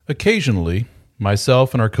Occasionally,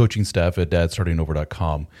 myself and our coaching staff at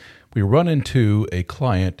dadstartingover.com, we run into a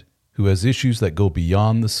client who has issues that go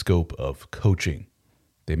beyond the scope of coaching.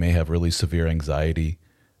 They may have really severe anxiety,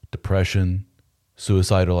 depression,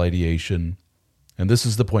 suicidal ideation, and this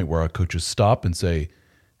is the point where our coaches stop and say,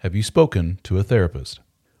 "Have you spoken to a therapist?"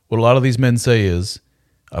 What a lot of these men say is,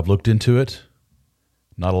 "I've looked into it,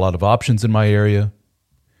 not a lot of options in my area,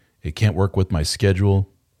 it can't work with my schedule,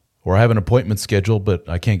 or I have an appointment scheduled, but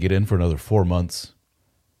I can't get in for another 4 months."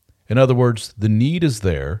 In other words, the need is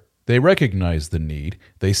there, they recognize the need,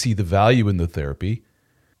 they see the value in the therapy,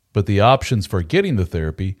 but the options for getting the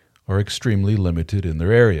therapy are extremely limited in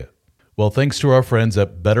their area. Well, thanks to our friends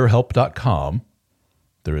at BetterHelp.com,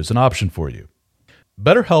 there is an option for you.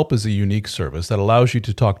 BetterHelp is a unique service that allows you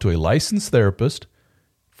to talk to a licensed therapist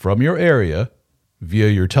from your area via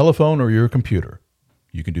your telephone or your computer.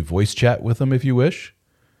 You can do voice chat with them if you wish.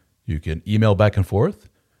 You can email back and forth.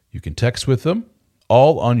 You can text with them,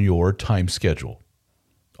 all on your time schedule,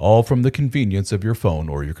 all from the convenience of your phone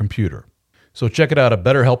or your computer. So check it out at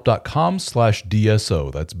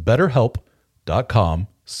betterhelp.com/DSO. That's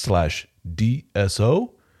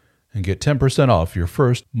betterhelp.com/DSO and get 10% off your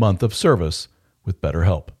first month of service with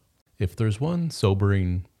BetterHelp. If there's one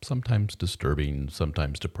sobering, sometimes disturbing,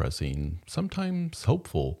 sometimes depressing, sometimes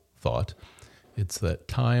hopeful thought, it's that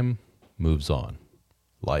time moves on.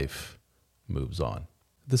 Life moves on.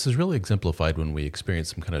 This is really exemplified when we experience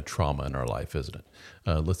some kind of trauma in our life, isn't it?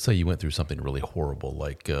 Let's say you went through something really horrible,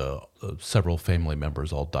 like several family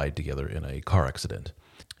members all died together in a car accident.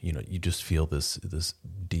 You know, you just feel this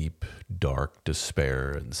deep, dark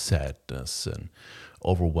despair and sadness and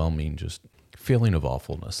overwhelming just feeling of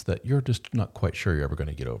awfulness that you're just not quite sure you're ever going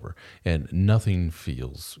to get over. And nothing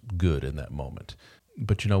feels good in that moment.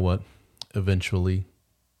 But you know what? Eventually,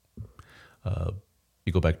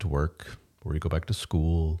 you go back to work, or you go back to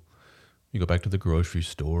school, you go back to the grocery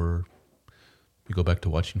store, you go back to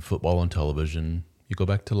watching football on television, you go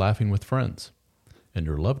back to laughing with friends, and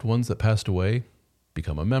your loved ones that passed away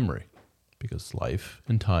become a memory, because life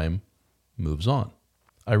and time moves on.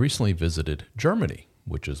 I recently visited Germany,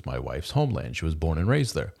 which is my wife's homeland. She was born and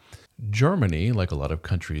raised there. Germany, like a lot of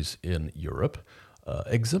countries in Europe,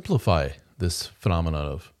 exemplify this phenomenon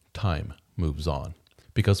of time moves on.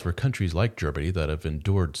 Because for countries like Germany that have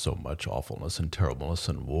endured so much awfulness and terribleness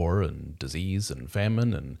and war and disease and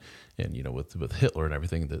famine and you know, with Hitler and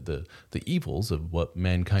everything, the evils of what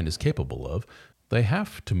mankind is capable of, they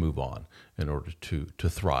have to move on in order to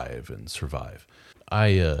thrive and survive.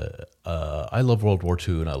 I love World War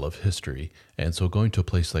II and I love history, and so going to a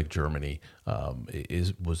place like Germany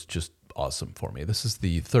was just awesome for me. This is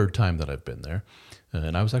the third time that I've been there,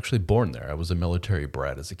 and I was actually born there. I was a military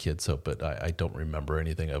brat as a kid, but I don't remember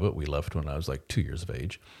anything of it. We left when I was like 2 years of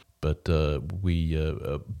age. But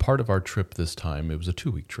part of our trip this time, it was a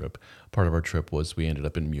 2-week trip. Part of our trip was we ended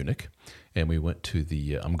up in Munich, and we went to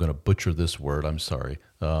the, I'm going to butcher this word, I'm sorry,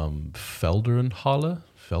 Feldernhalle.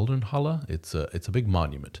 It's a big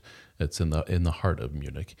monument. It's in the heart of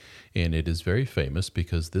Munich, and it is very famous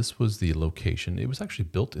because this was the location. It was actually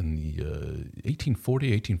built in the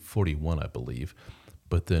 1841, I believe.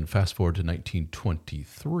 But then fast forward to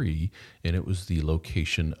 1923, and it was the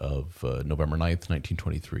location of November 9th,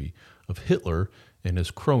 1923, of Hitler and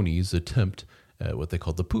his cronies' attempt at what they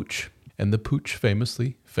called the putsch. And the putsch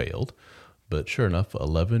famously failed. But sure enough,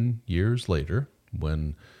 11 years later,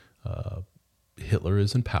 when Hitler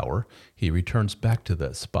is in power, he returns back to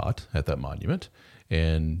that spot at that monument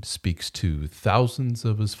and speaks to thousands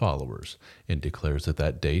of his followers and declares that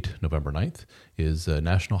that date, November 9th, is a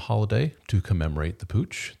national holiday to commemorate the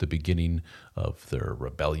putsch, the beginning of their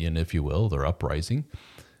rebellion, if you will, their uprising.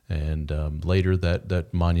 And later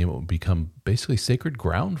that monument would become basically sacred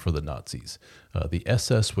ground for the Nazis. The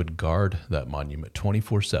SS would guard that monument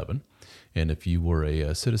 24/7. And if you were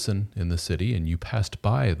a citizen in the city and you passed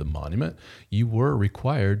by the monument, you were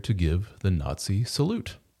required to give the Nazi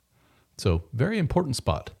salute. So very important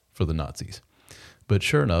spot for the Nazis. But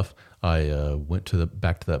sure enough, I went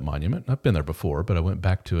back to that monument. I've been there before, but I went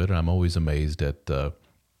back to it, and I'm always amazed at, I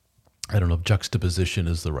don't know if juxtaposition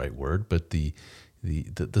is the right word, but the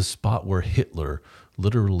spot where Hitler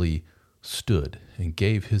literally stood and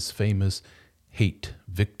gave his famous hate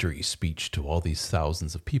victory speech to all these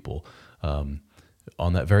thousands of people. On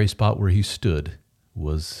that very spot where he stood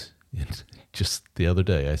was, just the other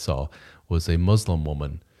day I saw, was a Muslim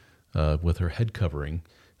woman with her head covering,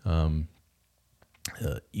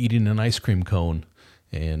 eating an ice cream cone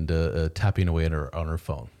and tapping away on her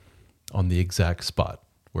phone on the exact spot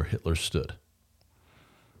where Hitler stood.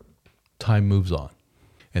 Time moves on.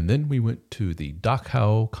 And then we went to the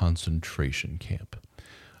Dachau concentration camp.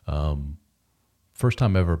 First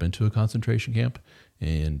time I've ever been to a concentration camp,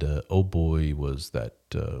 and oh boy, was that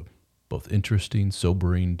both interesting,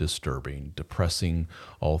 sobering, disturbing, depressing,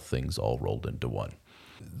 all things all rolled into one.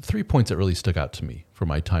 3 points that really stuck out to me for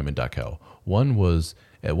my time in Dachau. One was,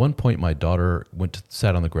 at one point, my daughter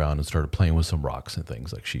sat on the ground and started playing with some rocks and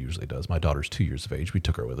things like she usually does. My daughter's 2 years of age. We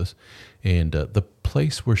took her with us. And the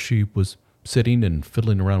place where she was sitting and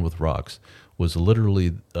fiddling around with rocks was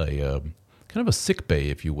literally a kind of a sick bay,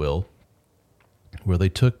 if you will, where they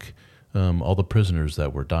took all the prisoners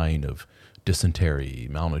that were dying of dysentery,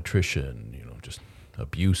 malnutrition, just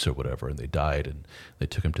abuse or whatever, and they died, and they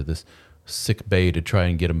took them to this sick bay to try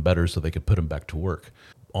and get them better so they could put them back to work.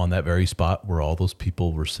 On that very spot where all those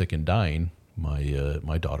people were sick and dying,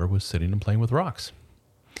 my daughter was sitting and playing with rocks.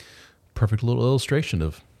 Perfect little illustration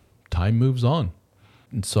of time moves on.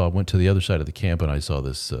 And so I went to the other side of the camp, and I saw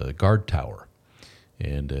this guard tower,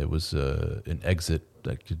 and it was an exit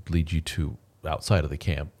that could lead you to outside of the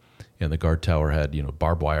camp. And the guard tower had,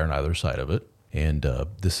 barbed wire on either side of it. And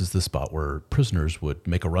this is the spot where prisoners would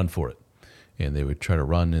make a run for it. And they would try to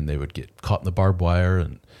run, and they would get caught in the barbed wire,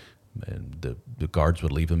 and the guards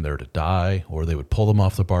would leave them there to die, or they would pull them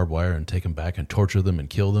off the barbed wire and take them back and torture them and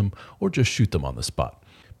kill them, or just shoot them on the spot.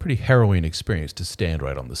 Pretty harrowing experience to stand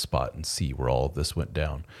right on the spot and see where all of this went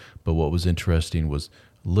down. But what was interesting was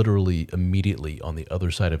literally immediately on the other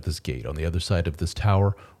side of this gate, on the other side of this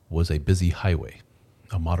tower, was a busy highway.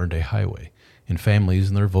 A modern-day highway, and families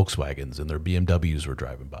in their Volkswagens and their BMWs were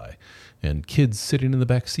driving by, and kids sitting in the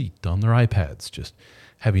back seat on their iPads, just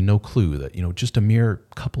having no clue that, just a mere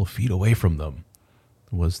couple of feet away from them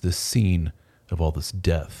was this scene of all this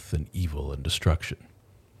death and evil and destruction.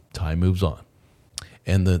 Time moves on.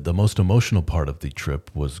 And the most emotional part of the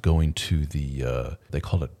trip was going to they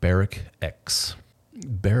called it Barrack X.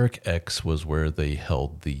 Barrack X was where they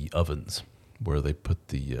held the ovens, where they put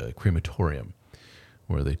the crematorium,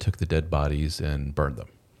 where they took the dead bodies and burned them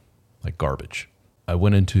like garbage. I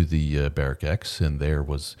went into the Barrack X, and they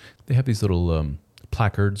have these little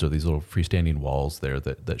placards or these little freestanding walls there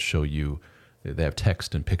that show you, they have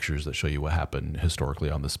text and pictures that show you what happened historically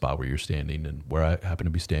on the spot where you're standing. And where I happened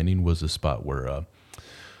to be standing was a spot where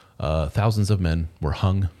thousands of men were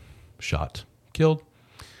hung, shot, killed,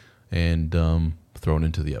 and thrown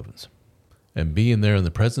into the ovens. And being there in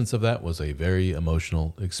the presence of that was a very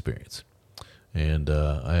emotional experience. And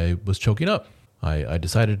I was choking up. I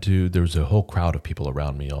decided there was a whole crowd of people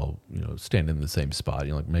around me all, standing in the same spot,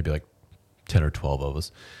 maybe like 10 or 12 of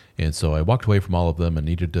us. And so I walked away from all of them and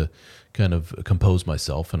needed to kind of compose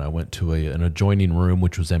myself. And I went to an adjoining room,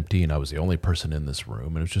 which was empty, and I was the only person in this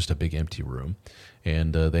room. And it was just a big empty room.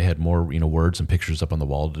 And they had more, words and pictures up on the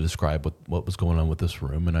wall to describe what was going on with this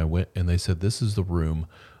room. And I went, and they said, this is the room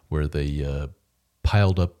where they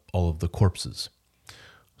piled up all of the corpses.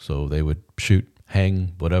 So they would shoot,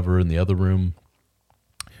 hang, whatever in the other room,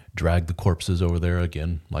 drag the corpses over there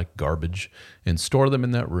again like garbage, and store them in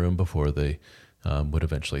that room before they would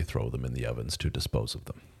eventually throw them in the ovens to dispose of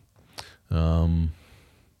them.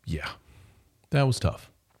 Yeah, that was tough.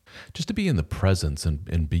 Just to be in the presence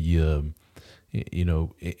and be,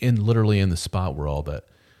 literally in the spot where all that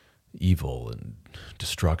evil and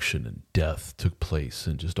destruction and death took place,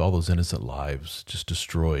 and just all those innocent lives just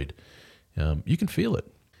destroyed. You can feel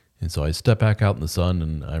it. And so I stepped back out in the sun,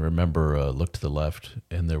 and I remember looked to the left,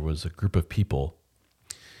 and there was a group of people,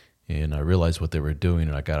 and I realized what they were doing,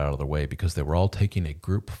 and I got out of their way because they were all taking a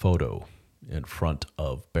group photo in front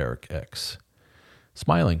of Barrack X,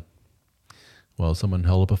 smiling. Well, someone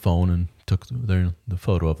held up a phone and took the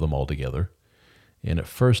photo of them all together. And at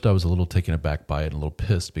first I was a little taken aback by it and a little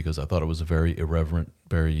pissed because I thought it was a very irreverent,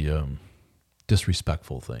 very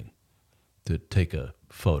disrespectful thing to take a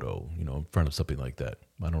photo, in front of something like that.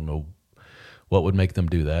 I don't know what would make them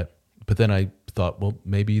do that. But then I thought, well,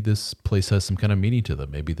 maybe this place has some kind of meaning to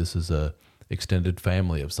them. Maybe this is a extended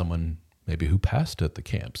family of someone maybe who passed at the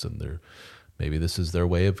camps, and maybe this is their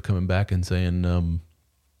way of coming back and saying,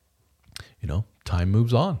 time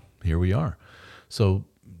moves on. Here we are. So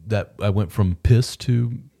that I went from piss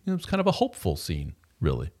to, it was kind of a hopeful scene,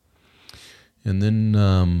 really. And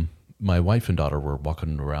then my wife and daughter were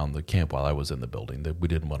walking around the camp while I was in the building. We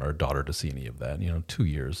didn't want our daughter to see any of that. 2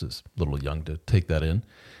 years is a little young to take that in.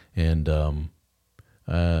 And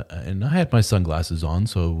I had my sunglasses on,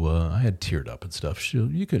 so I had teared up and stuff.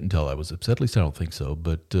 You couldn't tell I was upset. At least I don't think so.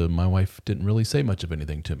 But my wife didn't really say much of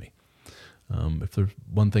anything to me. If there's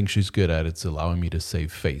one thing she's good at, it's allowing me to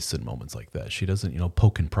save face in moments like that. She doesn't,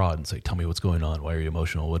 poke and prod and say, tell me what's going on. Why are you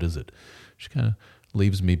emotional? What is it? She kind of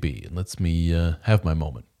leaves me be and lets me have my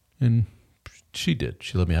moment. And she did.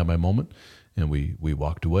 She let me have my moment, and we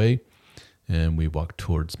walked away. and we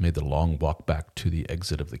made the long walk back to the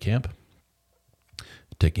exit of the camp,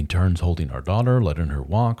 taking turns holding our daughter, letting her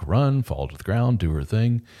walk, run, fall to the ground, do her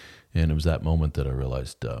thing. And it was that moment that I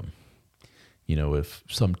realized, if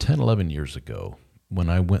some 10, 11 years ago, when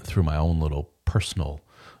I went through my own little personal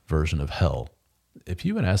version of hell, if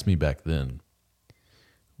you had asked me back then,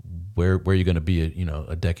 where are you going to be,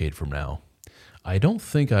 a decade from now, I don't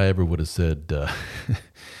think I ever would have said,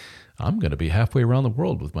 I'm going to be halfway around the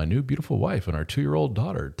world with my new beautiful wife and our 2-year-old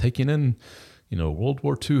daughter, taking in, World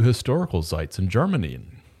War II historical sites in Germany.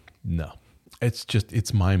 No,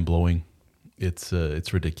 it's mind blowing.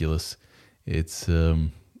 It's ridiculous. It's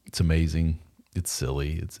amazing. It's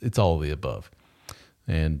silly. It's all of the above.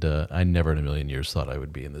 And I never in a million years thought I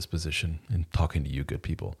would be in this position and talking to you good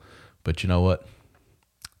people. But you know what?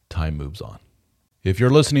 Time moves on. If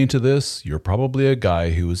you're listening to this, you're probably a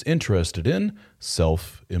guy who is interested in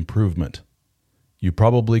self-improvement. You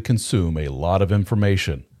probably consume a lot of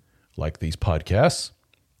information, like these podcasts,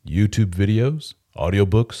 YouTube videos,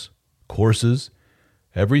 audiobooks, courses,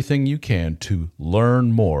 everything you can to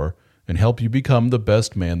learn more and help you become the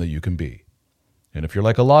best man that you can be. And if you're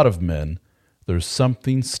like a lot of men, there's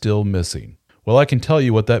something still missing. Well, I can tell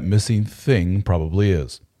you what that missing thing probably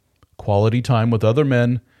is. Quality time with other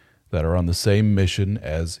men that are on the same mission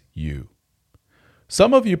as you.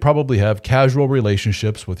 Some of you probably have casual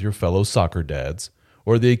relationships with your fellow soccer dads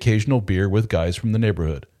or the occasional beer with guys from the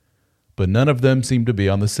neighborhood, but none of them seem to be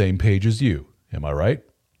on the same page as you. Am I right?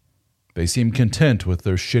 They seem content with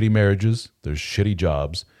their shitty marriages, their shitty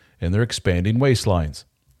jobs, and their expanding waistlines.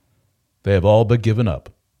 They have all but given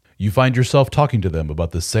up. You find yourself talking to them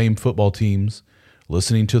about the same football teams,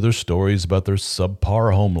 listening to their stories about their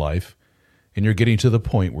subpar home life, and you're getting to the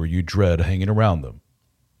point where you dread hanging around them.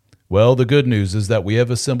 Well, the good news is that we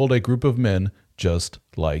have assembled a group of men just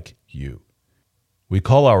like you. We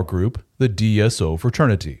call our group the DSO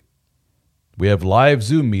Fraternity. We have live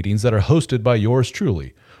Zoom meetings that are hosted by yours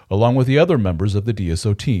truly, along with the other members of the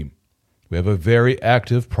DSO team. We have a very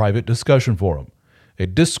active private discussion forum, a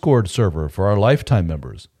Discord server for our lifetime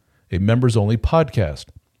members, a members-only podcast,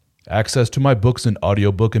 access to my books in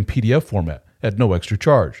audiobook and PDF format at no extra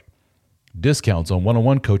charge, discounts on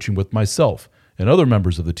one-on-one coaching with myself and other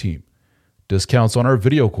members of the team, discounts on our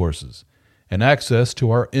video courses, and access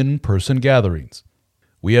to our in-person gatherings.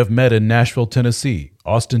 We have met in Nashville, Tennessee,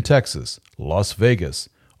 Austin, Texas, Las Vegas,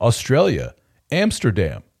 Australia,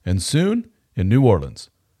 Amsterdam, and soon in New Orleans.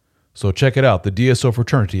 So check it out, the DSO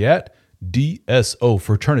Fraternity at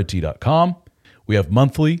dsofraternity.com. We have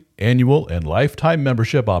monthly, annual, and lifetime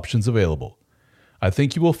membership options available. I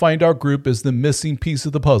think you will find our group is the missing piece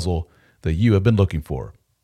of the puzzle that you have been looking for.